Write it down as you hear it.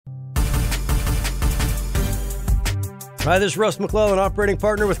Hi, this is Russ McClellan, operating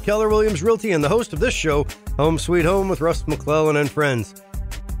partner with Keller Williams Realty and the host of this show, Home Sweet Home with Russ McClellan and Friends.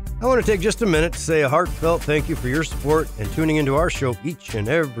 I want to take just a minute to say a heartfelt thank you for your support and tuning into our show each and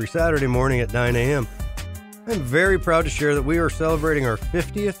every Saturday morning at 9 a.m. I'm very proud to share that we are celebrating our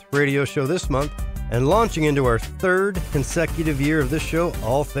 50th radio show this month and launching into our third consecutive year of this show,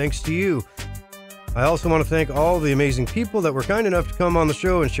 all thanks to you. I also want to thank all the amazing people that were kind enough to come on the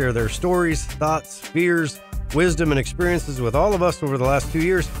show and share their stories, thoughts, fears, wisdom, and experiences with all of us over the last 2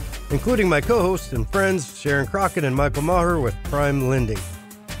 years, including my co-hosts and friends, Sharon Crockett and Michael Maher with Prime Lending.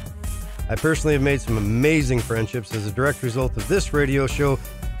 I personally have made some amazing friendships as a direct result of this radio show,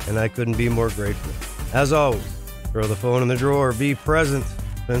 and I couldn't be more grateful. As always, throw the phone in the drawer, be present,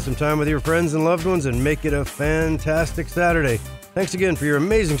 spend some time with your friends and loved ones, and make it a fantastic Saturday. Thanks again for your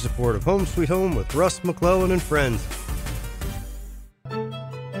amazing support of Home Sweet Home with Russ McClellan and Friends.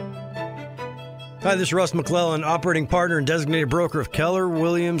 Hi, this is Russ McClellan, operating partner and designated broker of Keller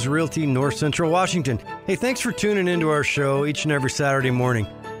Williams Realty, North Central Washington. Hey, thanks for tuning into our show each and every Saturday morning.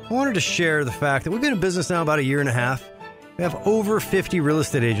 I wanted to share the fact that we've been in business now about a year and a half. We have over 50 real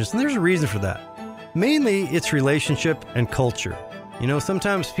estate agents, and there's a reason for that. Mainly, it's relationship and culture. You know,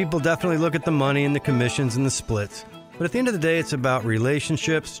 sometimes people definitely look at the money and the commissions and the splits, but at the end of the day, it's about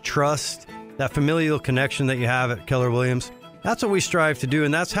relationships, trust, that familial connection that you have at Keller Williams. That's what we strive to do,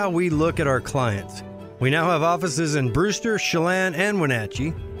 and that's how we look at our clients. We now have offices in Brewster, Chelan, and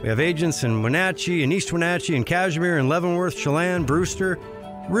Wenatchee. We have agents in Wenatchee and East Wenatchee and Cashmere and Leavenworth, Chelan, Brewster.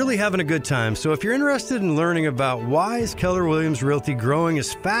 Really having a good time. So if you're interested in learning about why is Keller Williams Realty growing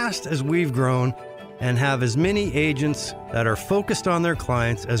as fast as we've grown and have as many agents that are focused on their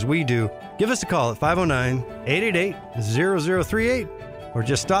clients as we do, give us a call at 509-888-0038 or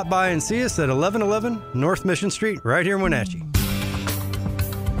just stop by and see us at 1111 North Mission Street right here in Wenatchee.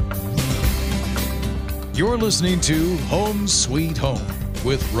 You're listening to Home Sweet Home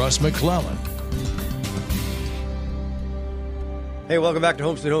with Russ McClellan. Hey, welcome back to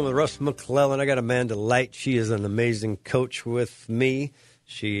Home Sweet Home with Russ McClellan. I got Amanda Light. She is an amazing coach with me.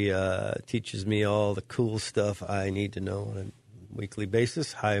 She teaches me all the cool stuff I need to know on a weekly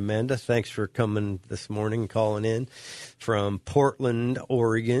basis. Hi, Amanda. Thanks for coming this morning, calling in from Portland,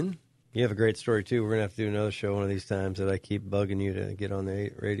 Oregon. You have a great story, too. We're going to have to do another show one of these times that I keep bugging you to get on the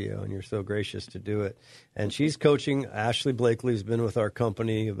radio, and you're so gracious to do it. And she's coaching Ashley Blakley, who's been with our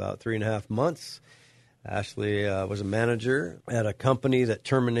company about 3.5 months. Ashley was a manager at a company that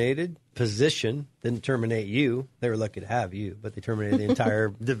terminated position, didn't terminate you. They were lucky to have you, but they terminated the entire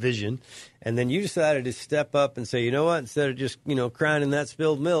division. And then you decided to step up and say, you know what, instead of just, crying in that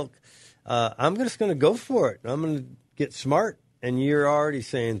spilled milk, I'm just going to go for it. I'm going to get smart. And you're already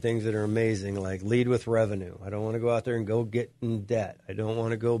saying things that are amazing, like lead with revenue. I don't want to go out there and go get in debt. I don't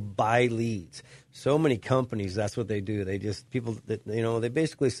want to go buy leads. So many companies, that's what they do. They just, people, that they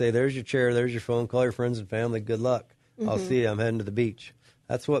basically say, there's your chair, there's your phone, call your friends and family, good luck. Mm-hmm. I'll see you, I'm heading to the beach.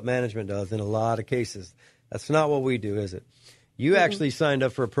 That's what management does in a lot of cases. That's not what we do, is it? You actually signed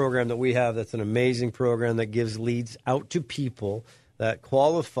up for a program that we have that's an amazing program that gives leads out to people that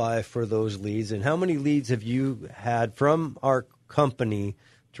qualify for those leads. And how many leads have you had from our company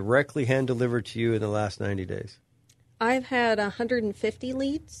directly hand delivered to you in the last 90 days? I've had 150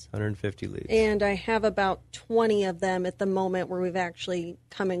 leads. 150 leads. And I have about 20 of them at the moment where we've actually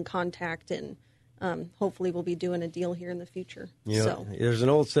come in contact, and hopefully we'll be doing a deal here in the future. There's an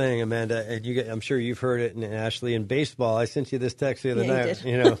old saying, Amanda, and I'm sure you've heard it, and Ashley, in baseball, I sent you this text the other night.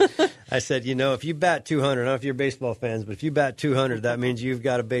 You did. I said, if you bat 200, I don't know if you're baseball fans, but if you bat 200, that means you've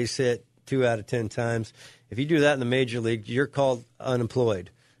got a base hit 2 out of 10 times. If you do that in the major league, you're called unemployed.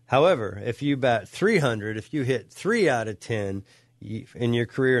 However, if you bat 300, if you hit 3 out of 10 in your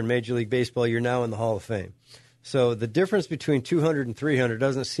career in Major League Baseball, you're now in the Hall of Fame. So the difference between 200 and 300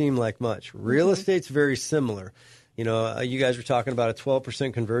 doesn't seem like much. Real estate's very similar. You guys were talking about a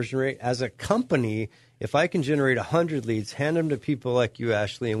 12% conversion rate. As a company, if I can generate 100 leads, hand them to people like you,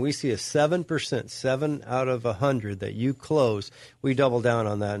 Ashley, and we see a 7%, 7 out of 100 that you close, we double down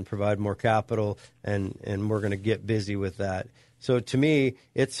on that and provide more capital, and we're going to get busy with that. So to me,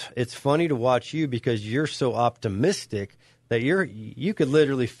 it's funny to watch you because you're so optimistic that you could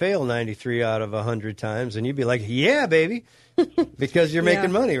literally fail 93 out of 100 times, and you'd be like, yeah, baby, because you're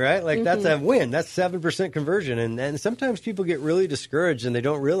making money, right? Like, that's a win. That's 7% conversion. And sometimes people get really discouraged, and they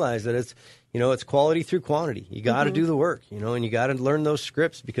don't realize that it's quality through quantity. You got to do the work, and you got to learn those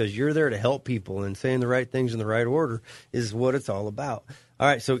scripts because you're there to help people, and saying the right things in the right order is what it's all about. All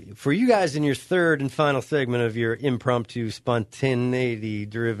right, so for you guys in your third and final segment of your impromptu,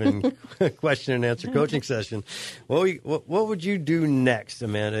 spontaneity-driven question and answer coaching session, what would you do next,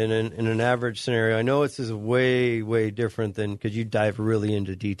 Amanda, in an average scenario? I know this is way, way different than because you dive really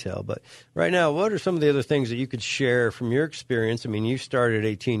into detail, but right now, what are some of the other things that you could share from your experience? I mean, you started at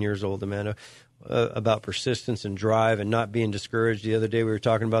 18 years old, Amanda. About persistence and drive and not being discouraged. The other day we were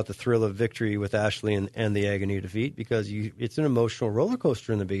talking about the thrill of victory with Ashley and the agony of defeat because it's an emotional roller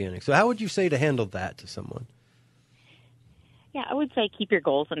coaster in the beginning. So how would you say to handle that to someone? Yeah, I would say keep your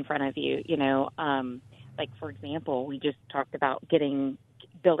goals in front of you. Like, for example, we just talked about building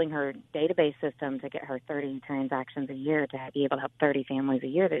her database system to get her 30 transactions a year to be able to help 30 families a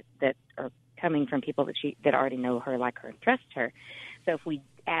year that are coming from people that already know her, like her, and trust her. So if we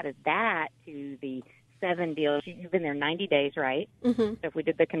added that to the 7 deals, you've been there 90 days, right? Mm-hmm. So if we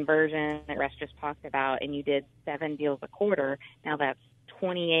did the conversion that Russ just talked about and you did 7 deals a quarter, now that's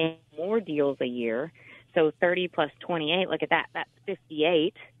 28 more deals a year. So 30 plus 28, look at that, that's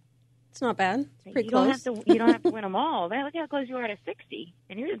 58. It's not bad. It's pretty close. You don't have to win them all. Look how close you are to 60,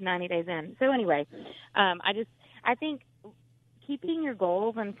 and you're just 90 days in. So anyway, I think keeping your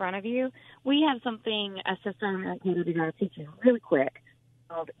goals in front of you. We have a system at Keller that I'll teach you really quick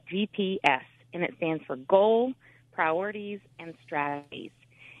called GPS, and it stands for Goal, Priorities, and Strategies.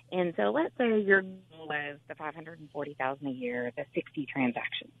 And so let's say your goal is the $540,000 a year, the 60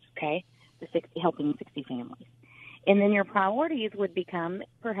 transactions, okay, helping 60 families. And then your priorities would become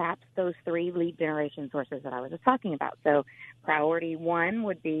perhaps those 3 lead generation sources that I was just talking about. So priority 1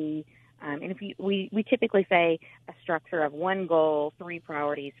 would be, and we typically say a structure of 1 goal, 3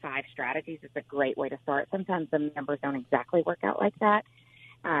 priorities, 5 strategies is a great way to start. Sometimes the numbers don't exactly work out like that.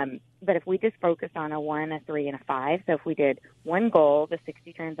 But if we just focused on a 1, a 3, and a 5, so if we did 1 goal, the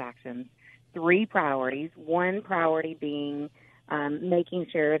 60 transactions, 3 priorities, 1 priority being making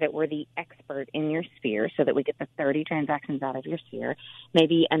sure that we're the expert in your sphere so that we get the 30 transactions out of your sphere.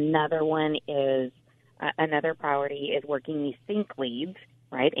 Maybe another one is, another priority is working these sync leads,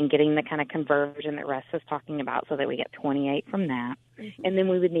 right, and getting the kind of conversion that Russ was talking about so that we get 28 from that. Mm-hmm. And then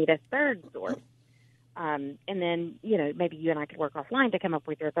we would need a third source. And then, maybe you and I could work offline to come up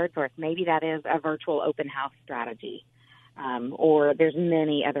with your third source. Maybe that is a virtual open house strategy, or there's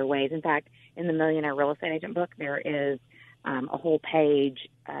many other ways. In fact, in the Millionaire Real Estate Agent book, there is a whole page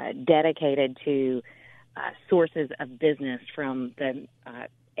dedicated to sources of business from the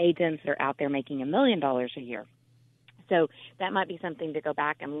agents that are out there making $1 million a year. So that might be something to go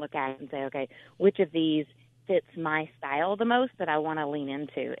back and look at and say, okay, which of these fits my style the most that I want to lean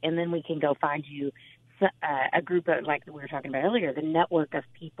into? And then we can go find you a group of, like we were talking about earlier, the network of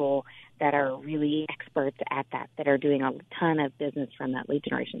people that are really experts at that are doing a ton of business from that lead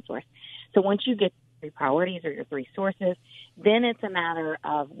generation source. So once you get 3 priorities or your 3 sources, then it's a matter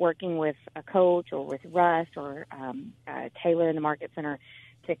of working with a coach or with Russ or Taylor in the Market Center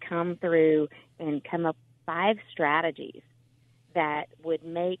to come through and come up with 5 strategies that would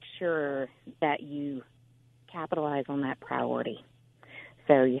make sure that you capitalize on that priority.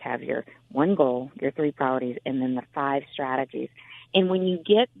 So you have your 1 goal, your 3 priorities, and then the 5 strategies. And when you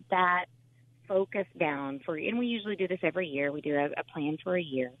get that focus down and we usually do this every year, we do a plan for a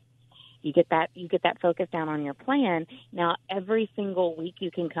year. You get that focus down on your plan. Now, every single week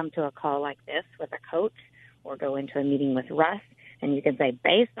you can come to a call like this with a coach or go into a meeting with Russ, and you can say,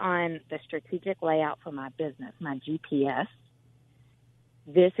 based on the strategic layout for my business, my GPS,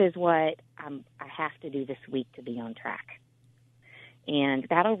 this is what I have to do this week to be on track. And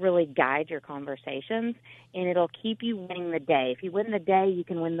that'll really guide your conversations, and it'll keep you winning the day. If you win the day, you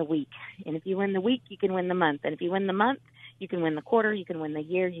can win the week. And if you win the week, you can win the month. And if you win the month, you can win the quarter, you can win the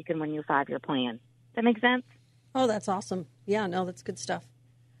year, you can win your 5-year plan. Does that make sense? Oh, that's awesome. Yeah, no, that's good stuff.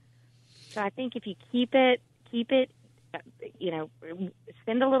 So I think if you keep it,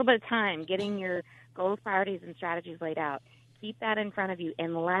 spend a little bit of time getting your goals, priorities, and strategies laid out. Keep that in front of you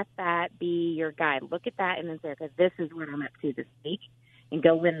and let that be your guide. Look at that and then say, okay, this is what I'm up to this week, and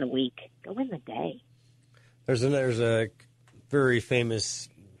go win the week. Go win the day. There's a very famous,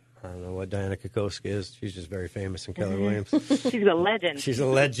 I don't know what Diana Kokoska is. She's just very famous in Keller Williams. She's a legend. She's a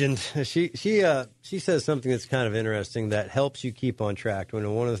legend. She says something that's kind of interesting that helps you keep on track. One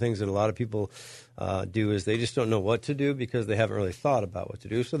of the things that a lot of people do is they just don't know what to do because they haven't really thought about what to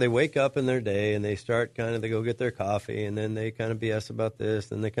do. So they wake up in their day and they start they go get their coffee, and then they kind of BS about this,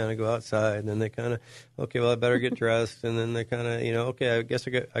 then they kind of go outside, and then they kind of, okay, well, I better get dressed, and then they kind of, okay, I guess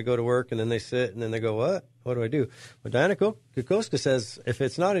I go to work, and then they sit, and then they go, what do I do? Well, Diana Kokoska says if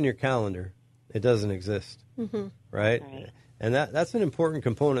it's not in your calendar, it doesn't exist, right? And that's an important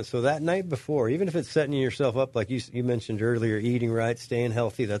component. So that night before, even if it's setting yourself up, like you mentioned earlier, eating right, staying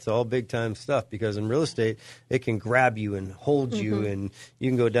healthy, that's all big-time stuff, because in real estate, it can grab you and hold you, and you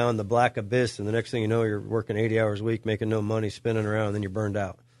can go down the black abyss, and the next thing you know, you're working 80 hours a week, making no money, spinning around, and then you're burned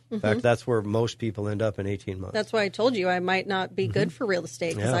out. In fact, that's where most people end up in 18 months. That's why I told you I might not be good for real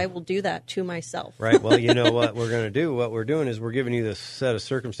estate, because I will do that to myself. Right. Well, you know what we're going to do? What we're doing is we're giving you this set of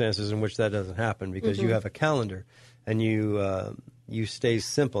circumstances in which that doesn't happen, because you have a calendar, and you stay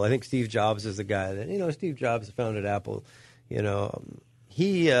simple. I think Steve Jobs is the guy that, Steve Jobs founded Apple. He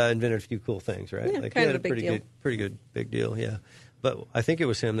invented a few cool things, right? Yeah, like kind he of had a big deal. Pretty good big deal, yeah. But I think it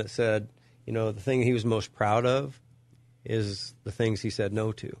was him that said, the thing he was most proud of is the things he said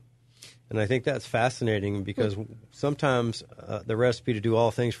no to. And I think that's fascinating, because sometimes the recipe to do all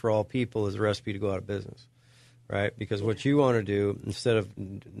things for all people is a recipe to go out of business, right? Because what you want to do, instead of,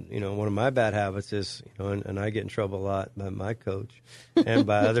 one of my bad habits is, and I get in trouble a lot by my coach and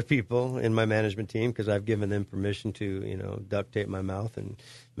by other people in my management team, because I've given them permission to, duct tape my mouth and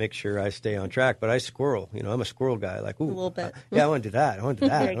make sure I stay on track. But I squirrel, I'm a squirrel guy. Like, ooh, a little bit. I want to do that. I want to do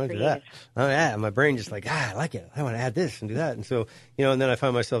that. Very I want to do that. Oh, yeah. My brain just like, I like it. I want to add this and do that. And so, and then I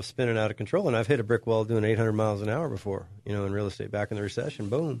find myself spinning out of control. And I've hit a brick wall doing 800 miles an hour before, in real estate. Back in the recession,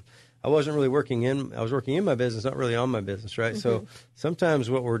 boom. I wasn't really I was working in my business, not really on my business, right? So sometimes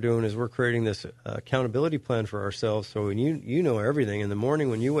what we're doing is we're creating this accountability plan for ourselves. So when you know everything in the morning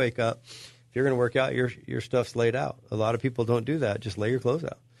when you wake up, if you're going to work out, your stuff's laid out. A lot of people don't do that. Just lay your clothes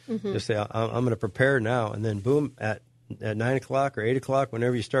out. Just say, I'm going to prepare now. And then boom, at 9 o'clock or 8 o'clock,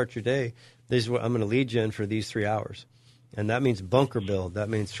 whenever you start your day, this is what I'm going to lead you in for these 3 hours. And that means bunker build. That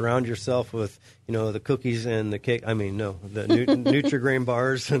means surround yourself with, the cookies and the cake. I mean, no, the Nutri-Grain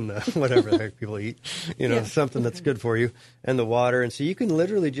bars and whatever the heck people eat, something that's good for you, and the water. And so you can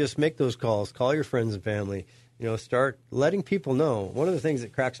literally just make those calls, call your friends and family, start letting people know. One of the things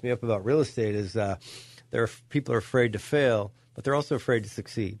that cracks me up about real estate is people are afraid to fail, but they're also afraid to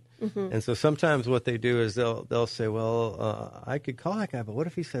succeed. And so sometimes what they do is they'll say, well, I could call that guy, but what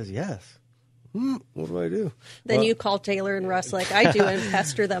if he says yes? What do I do? Then you call Taylor and Russ like I do and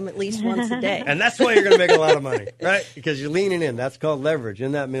pester them at least once a day. And that's why you're going to make a lot of money, right? Because you're leaning in. That's called leverage.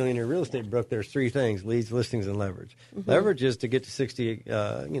 In that millionaire real estate book, there's 3 things: leads, listings, and leverage. Leverage is to get to 60,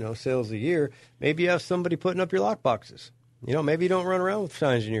 sales a year. Maybe you have somebody putting up your lock boxes. Maybe you don't run around with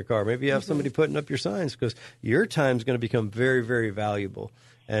signs in your car. Maybe you have somebody putting up your signs, because your time is going to become very, very valuable.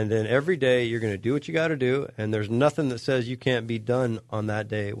 And then every day you're going to do what you got to do, and there's nothing that says you can't be done on that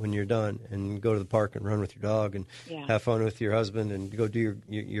day when you're done, and go to the park and run with your dog and have fun with your husband and go do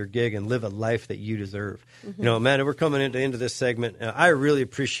your gig and live a life that you deserve. Amanda, we're coming into this segment. I really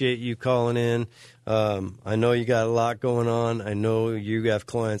appreciate you calling in. I know you got a lot going on. I know you have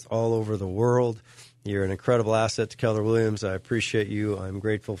clients all over the world. You're an incredible asset to Keller Williams. I appreciate you. I'm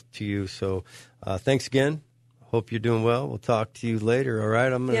grateful to you. So thanks again. Hope you're doing well. We'll talk to you later, all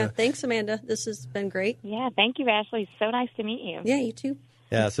right? Yeah, thanks, Amanda. This has been great. Yeah, thank you, Ashley. So nice to meet you. Yeah, you too.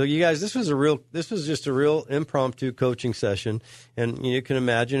 Yeah, so you guys, this was just a real impromptu coaching session. And you can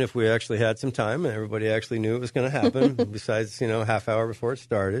imagine if we actually had some time and everybody actually knew it was going to happen, besides, half hour before it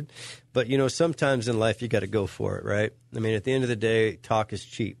started. But, sometimes in life you got to go for it, right? I mean, at the end of the day, talk is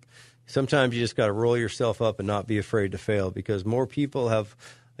cheap. Sometimes you just got to roll yourself up and not be afraid to fail, because more people have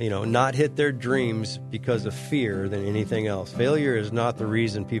not hit their dreams because of fear than anything else. Failure is not the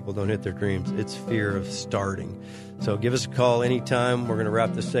reason people don't hit their dreams. It's fear of starting. So give us a call anytime. We're going to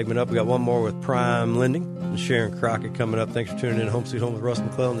wrap this segment up. We got one more with Prime Lending and Sharon Crockett coming up. Thanks for tuning in to Home Sweet Home with Russ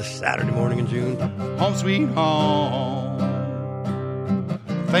McClellan this Saturday morning in June. Home Sweet Home.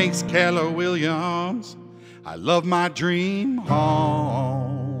 Thanks, Keller Williams. I love my dream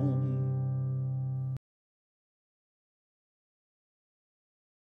home.